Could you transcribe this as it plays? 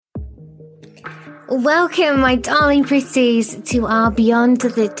Welcome, my darling pretties, to our Beyond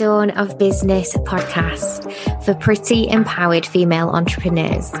the Dawn of Business podcast for pretty, empowered female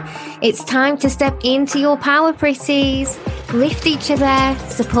entrepreneurs. It's time to step into your power, pretties. Lift each other,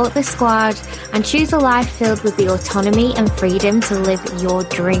 support the squad, and choose a life filled with the autonomy and freedom to live your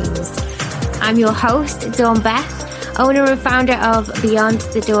dreams. I'm your host, Dawn Beth, owner and founder of Beyond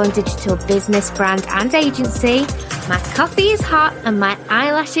the Dawn digital business brand and agency. My coffee is hot and my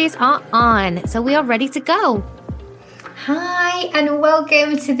eyelashes are on, so we are ready to go. Hi and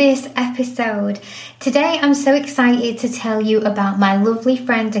welcome to this episode. Today I'm so excited to tell you about my lovely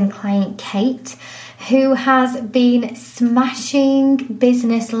friend and client Kate, who has been smashing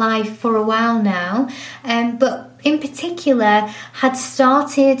business life for a while now, but in particular had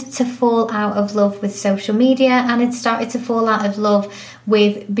started to fall out of love with social media and had started to fall out of love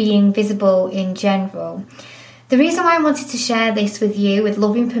with being visible in general. The reason why I wanted to share this with you with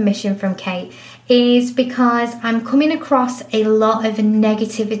loving permission from Kate is because I'm coming across a lot of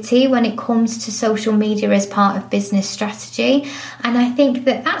negativity when it comes to social media as part of business strategy. And I think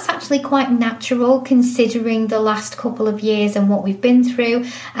that that's actually quite natural considering the last couple of years and what we've been through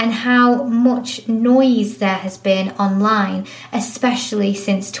and how much noise there has been online, especially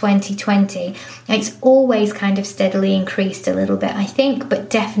since 2020. It's always kind of steadily increased a little bit, I think, but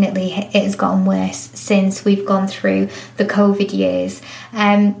definitely it has gotten worse since we've gone through the COVID years.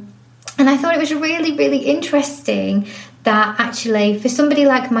 And I thought it was really, really interesting that actually for somebody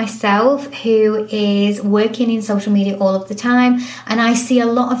like myself who is working in social media all of the time, and I see a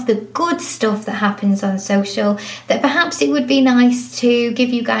lot of the good stuff that happens on social, that perhaps it would be nice to give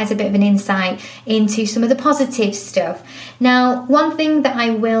you guys a bit of an insight into some of the positive stuff. Now, one thing that I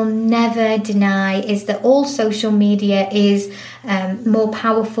will never deny is that all social media is more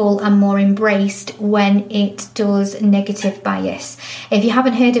powerful and more embraced when it does negative bias. If you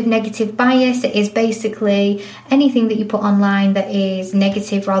haven't heard of negative bias, it is basically anything that you put online that is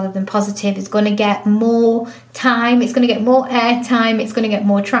negative rather than positive is going to get more time, it's going to get more airtime, it's going to get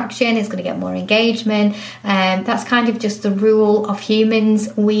more traction, it's going to get more engagement. That's kind of just the rule of humans.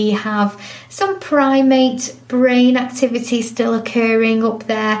 We have some primate brain activity still occurring up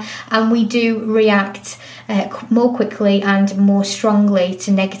there, and we do react more quickly and more strongly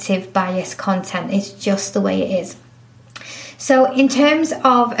to negative bias content. It's just the way it is. So in terms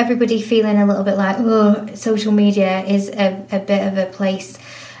of everybody feeling a little bit like, oh, social media is a bit of a place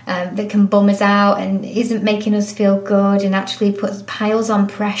that can bum us out and isn't making us feel good and actually puts piles on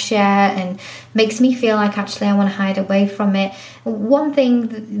pressure and makes me feel like actually I want to hide away from it. One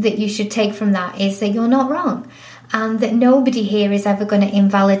thing that you should take from that is that you're not wrong. And that nobody here is ever going to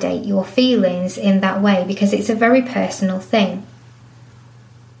invalidate your feelings in that way because it's a very personal thing.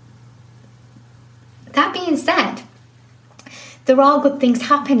 That being said, there are good things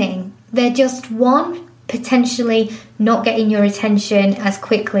happening. They're just one, potentially not getting your attention as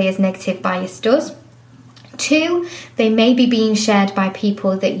quickly as negative bias does. Two, they may be being shared by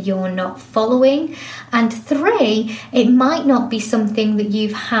people that you're not following. And three, it might not be something that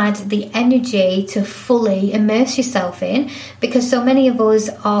you've had the energy to fully immerse yourself in because so many of us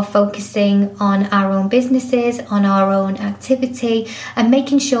are focusing on our own businesses, on our own activity, and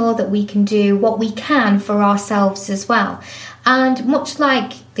making sure that we can do what we can for ourselves as well. And much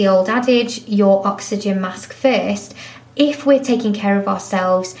like the old adage, your oxygen mask first, if we're taking care of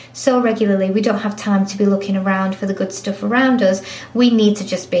ourselves so regularly, we don't have time to be looking around for the good stuff around us. We need to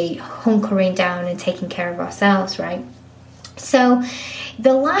just be hunkering down and taking care of ourselves, right? So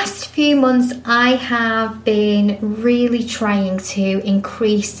the last few months, I have been really trying to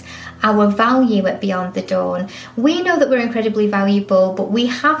increase our value at Beyond the Dawn. We know that we're incredibly valuable, but we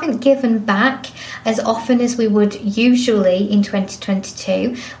haven't given back as often as we would usually in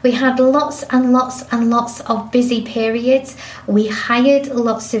 2022. We had lots and lots and lots of busy periods. We hired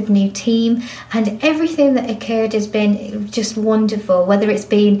lots of new team, and everything that occurred has been just wonderful, whether it's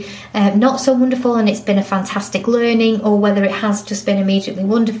been not so wonderful and it's been a fantastic learning, or whether it has just been immediately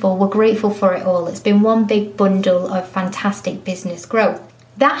wonderful. We're grateful for it all. It's been one big bundle of fantastic business growth.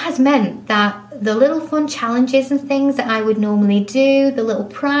 That has meant that the little fun challenges and things that I would normally do, the little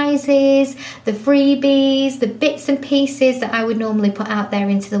prizes, the freebies, the bits and pieces that I would normally put out there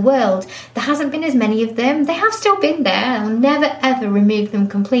into the world, there hasn't been as many of them. They have still been there. I'll never ever remove them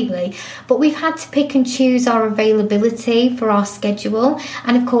completely. But we've had to pick and choose our availability for our schedule.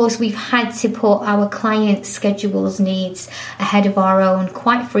 And of course, we've had to put our clients' schedules needs ahead of our own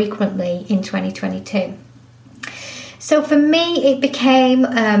quite frequently in 2022. So for me, it became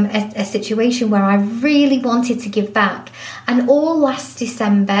a situation where I really wanted to give back. And all last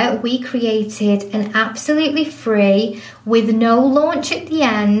December, we created an absolutely free, with no launch at the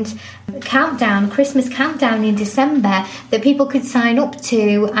end, Christmas countdown in December that people could sign up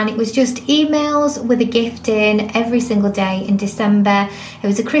to. And it was just emails with a gift in every single day in December. It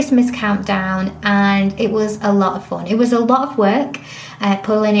was a Christmas countdown and it was a lot of fun. It was a lot of work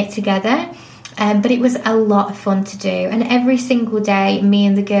pulling it together. But it was a lot of fun to do, and every single day me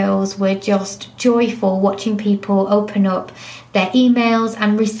and the girls were just joyful watching people open up their emails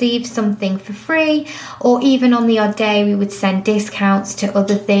and receive something for free, or even on the odd day we would send discounts to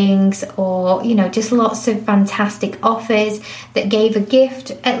other things, or just lots of fantastic offers that gave a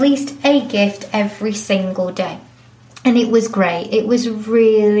gift, at least a gift every single day. And it was great. It was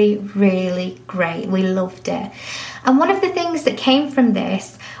really, really great. We loved it. And one of the things that came from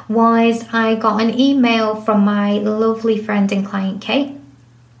this was I got an email from my lovely friend and client, Kate,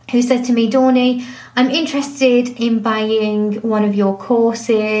 who said to me, Dawny, I'm interested in buying one of your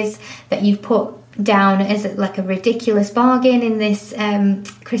courses that you've put down as like a ridiculous bargain in this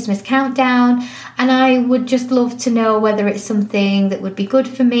Christmas countdown, and I would just love to know whether it's something that would be good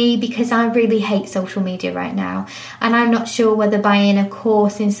for me, because I really hate social media right now, and I'm not sure whether buying a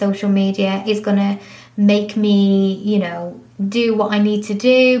course in social media is going to make me do what I need to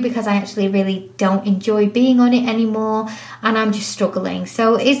do, because I actually really don't enjoy being on it anymore and I'm just struggling.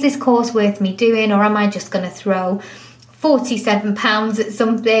 So is this course worth me doing, or am I just going to throw £47 at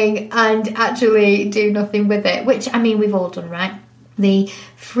something and actually do nothing with it? Which, I mean, we've all done, right? The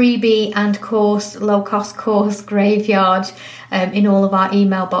freebie and course, low-cost course graveyard in all of our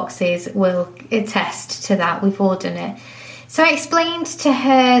email boxes will attest to that. We've all done it. So I explained to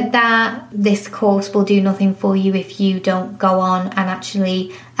her that this course will do nothing for you if you don't go on and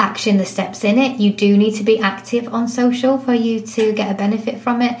actually action the steps in it. You do need to be active on social for you to get a benefit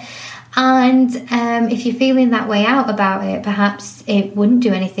from it. And if you're feeling that way out about it, perhaps it wouldn't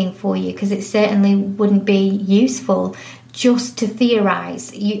do anything for you, because it certainly wouldn't be useful just to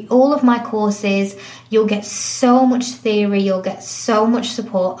theorize. All of my courses, you'll get so much theory, you'll get so much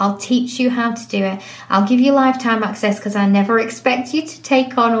support. I'll teach you how to do it. I'll give you lifetime access, because I never expect you to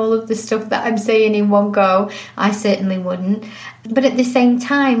take on all of the stuff that I'm saying in one go. I certainly wouldn't. But at the same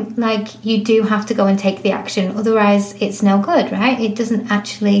time, you do have to go and take the action. Otherwise, it's no good, right? It doesn't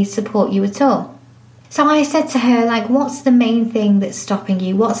actually support you at all. So I said to her, what's the main thing that's stopping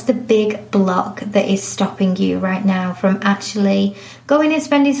you? What's the big block that is stopping you right now from actually going and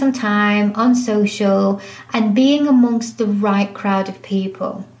spending some time on social and being amongst the right crowd of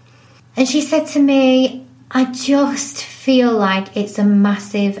people? And she said to me, I just feel like it's a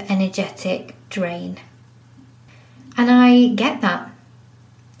massive energetic drain. And I get that.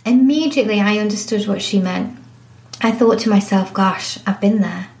 Immediately I understood what she meant. I thought to myself, gosh, I've been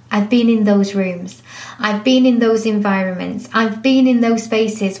there. I've been in those rooms. I've been in those environments. I've been in those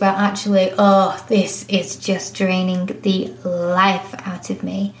spaces where actually, this is just draining the life out of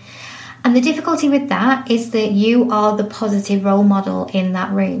me. And the difficulty with that is that you are the positive role model in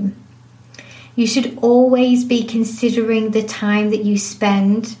that room. You should always be considering the time that you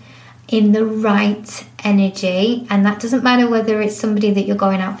spend in the right energy, and that doesn't matter whether it's somebody that you're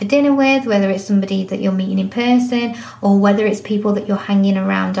going out for dinner with, whether it's somebody that you're meeting in person, or whether it's people that you're hanging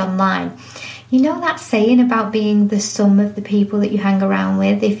around online. You know that saying about being the sum of the people that you hang around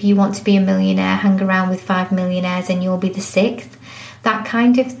with? If you want to be a millionaire, hang around with 5 millionaires and you'll be the 6th. That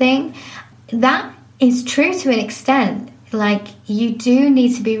kind of thing. That is true to an extent. You do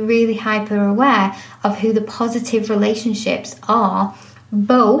need to be really hyper aware of who the positive relationships are,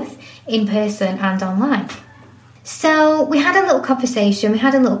 both in person and online. So we had a little conversation, we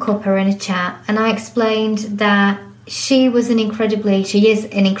had a little cuppa and a chat, and I explained that she is an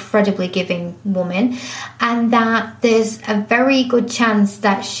incredibly giving woman, and that there's a very good chance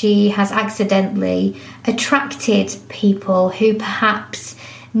that she has accidentally attracted people who perhaps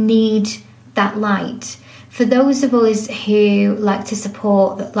need that light. For those of us who like to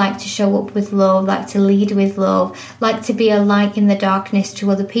support, like to show up with love, like to lead with love, like to be a light in the darkness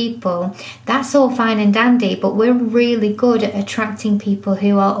to other people, that's all fine and dandy, but we're really good at attracting people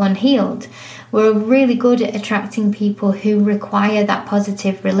who are unhealed. We're really good at attracting people who require that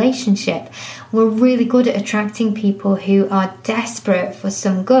positive relationship. We're really good at attracting people who are desperate for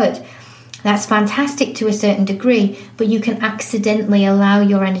some good. That's fantastic to a certain degree, but you can accidentally allow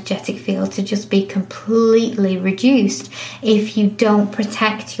your energetic field to just be completely reduced if you don't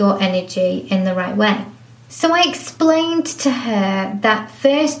protect your energy in the right way. So I explained to her that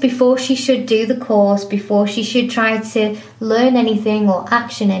first, before she should do the course, before she should try to learn anything or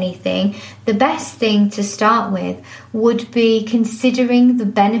action anything, the best thing to start with would be considering the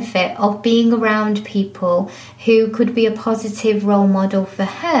benefit of being around people who could be a positive role model for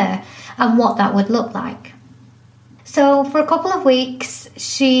her and what that would look like. So for a couple of weeks,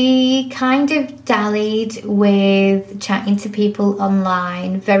 she kind of dallied with chatting to people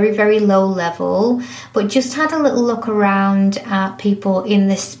online, very, very low level, but just had a little look around at people in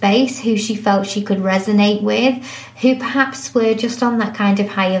this space who she felt she could resonate with, who perhaps were just on that kind of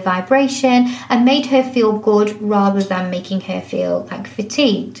higher vibration and made her feel good rather than making her feel like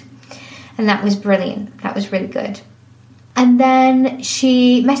fatigued. And that was brilliant. That was really good. And then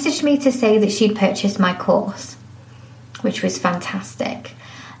she messaged me to say that she'd purchased my course, which was fantastic.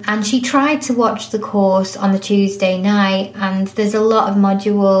 And she tried to watch the course on the Tuesday night, and there's a lot of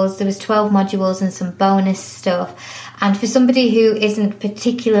modules. There was 12 modules and some bonus stuff. And for somebody who isn't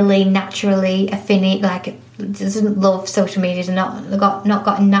particularly naturally doesn't love social media, not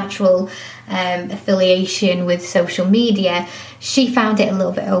got a natural affiliation with social media, she found it a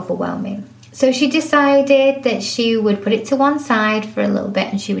little bit overwhelming. So she decided that she would put it to one side for a little bit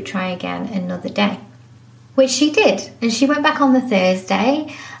and she would try again another day. Which she did, and she went back on the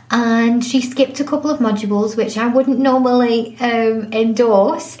Thursday and she skipped a couple of modules, which I wouldn't normally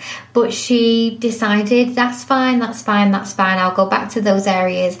endorse, but she decided that's fine, I'll go back to those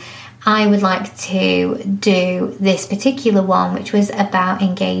areas. I would like to do this particular one, which was about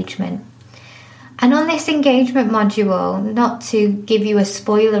engagement. And on this engagement module, not to give you a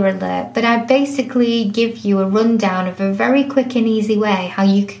spoiler alert, but I basically give you a rundown of a very quick and easy way how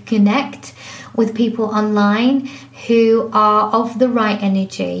you can connect with people online who are of the right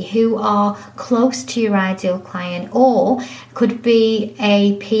energy, who are close to your ideal client, or could be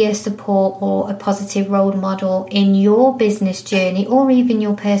a peer support or a positive role model in your business journey or even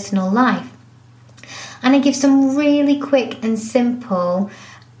your personal life. And I give some really quick and simple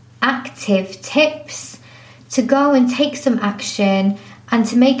active tips to go and take some action and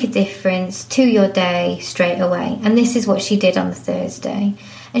to make a difference to your day straight away. And this is what she did on the Thursday.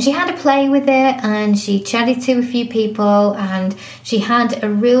 And she had a play with it and she chatted to a few people and she had a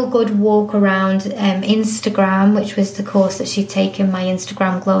real good walk around Instagram, which was the course that she'd taken, my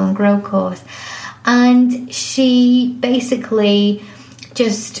Instagram Glow and Grow course. And she basically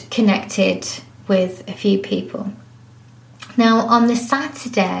just connected with a few people. Now, on the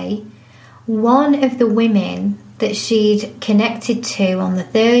Saturday, one of the women that she'd connected to on the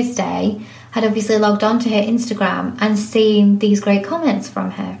Thursday had obviously logged onto her Instagram and seen these great comments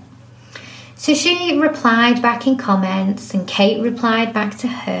from her. So she replied back in comments and Kate replied back to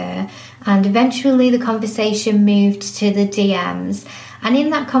her, and eventually the conversation moved to the DMs. And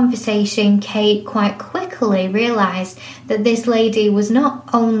in that conversation, Kate quite quickly realised that this lady was not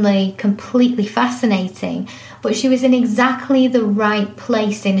only completely fascinating, but she was in exactly the right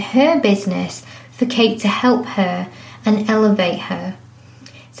place in her business for Kate to help her and elevate her.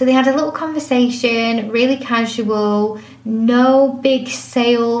 So they had a little conversation, really casual, no big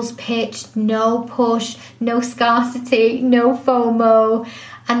sales pitch, no push, no scarcity, no FOMO.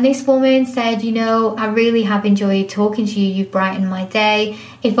 And this woman said, I really have enjoyed talking to you. You've brightened my day.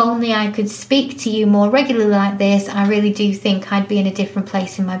 If only I could speak to you more regularly like this, I really do think I'd be in a different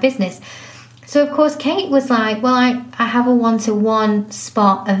place in my business. So, of course, Kate was like, well, I have a one-to-one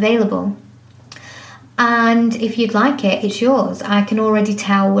spot available. And if you'd like it, it's yours. I can already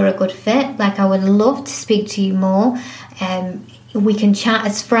tell we're a good fit. I would love to speak to you more. We can chat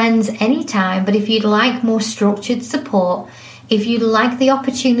as friends anytime. But if you'd like more structured support, if you'd like the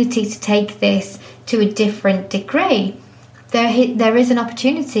opportunity to take this to a different degree, there is an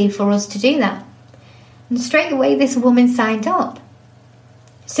opportunity for us to do that. And straight away, this woman signed up.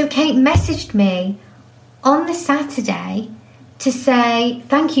 So Kate messaged me on the Saturday to say,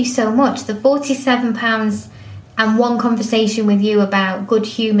 thank you so much. The £47 and one conversation with you about good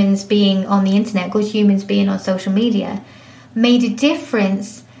humans being on the internet, good humans being on social media, made a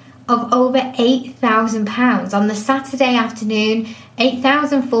difference of over £8,000. On the Saturday afternoon,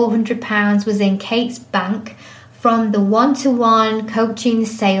 £8,400 was in Kate's bank from the one-to-one coaching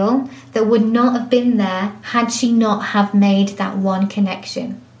sale that would not have been there had she not have made that one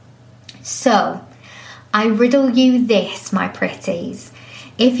connection. So, I riddle you this, my pretties.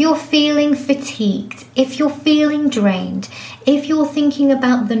 If you're feeling fatigued, if you're feeling drained, if you're thinking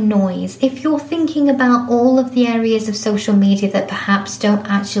about the noise, if you're thinking about all of the areas of social media that perhaps don't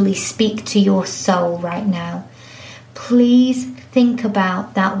actually speak to your soul right now, please think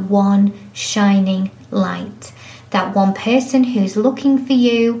about that one shining light. that one person who's looking for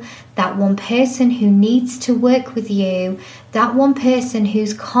you, that one person who needs to work with you, that one person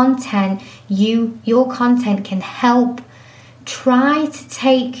whose content your content can help. Try to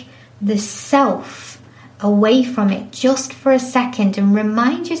take the self away from it just for a second and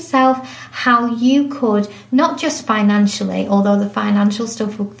remind yourself how you could, not just financially, although the financial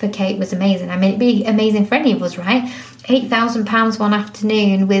stuff for Kate was amazing. I mean, it'd be amazing for any of us, right? £8,000 one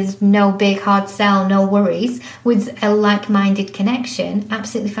afternoon with no big hard sell, no worries, with a like-minded connection.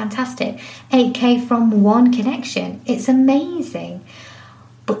 Absolutely fantastic. 8K from one connection. It's amazing.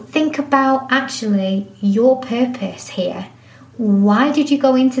 But think about actually your purpose here. Why did you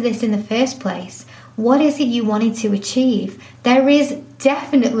go into this in the first place? What is it you wanted to achieve? There is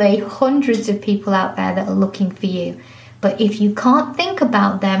definitely hundreds of people out there that are looking for you. But if you can't think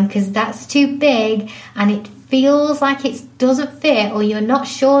about them because that's too big and it feels like it doesn't fit, or you're not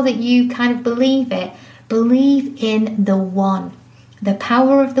sure that you kind of believe it, believe in the one. The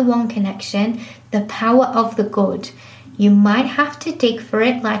power of the one connection, the power of the good. You might have to dig for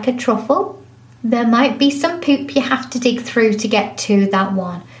it like a truffle. There might be some poop you have to dig through to get to that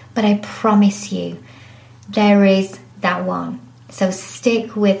one. But I promise you, there is that one. So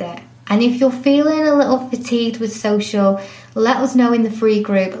stick with it. And if you're feeling a little fatigued with social, let us know in the free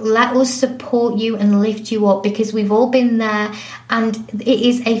group. Let us support you and lift you up, because we've all been there, and it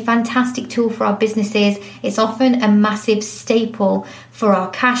is a fantastic tool for our businesses. It's often a massive staple for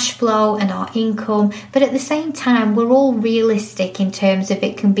our cash flow and our income, but at the same time, we're all realistic in terms of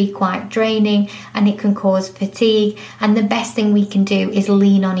it can be quite draining and it can cause fatigue, and the best thing we can do is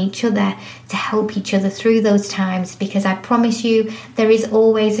lean on each other to help each other through those times, because I promise you, there is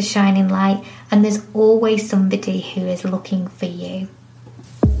always a shining light and there's always somebody who is looking for you.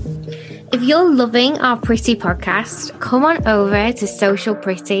 If you're loving our Pretty podcast, come on over to Social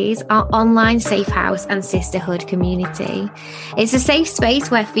Pretties, our online safe house and sisterhood community. It's a safe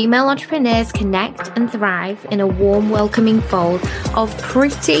space where female entrepreneurs connect and thrive in a warm, welcoming fold of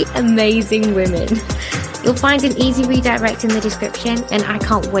pretty amazing women. You'll find an easy redirect in the description, and I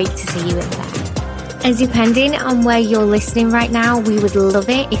can't wait to see you in there. And depending on where you're listening right now, we would love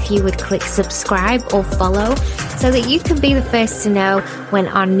it if you would click subscribe or follow so that you can be the first to know when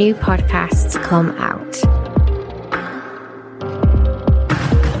our new podcasts come out.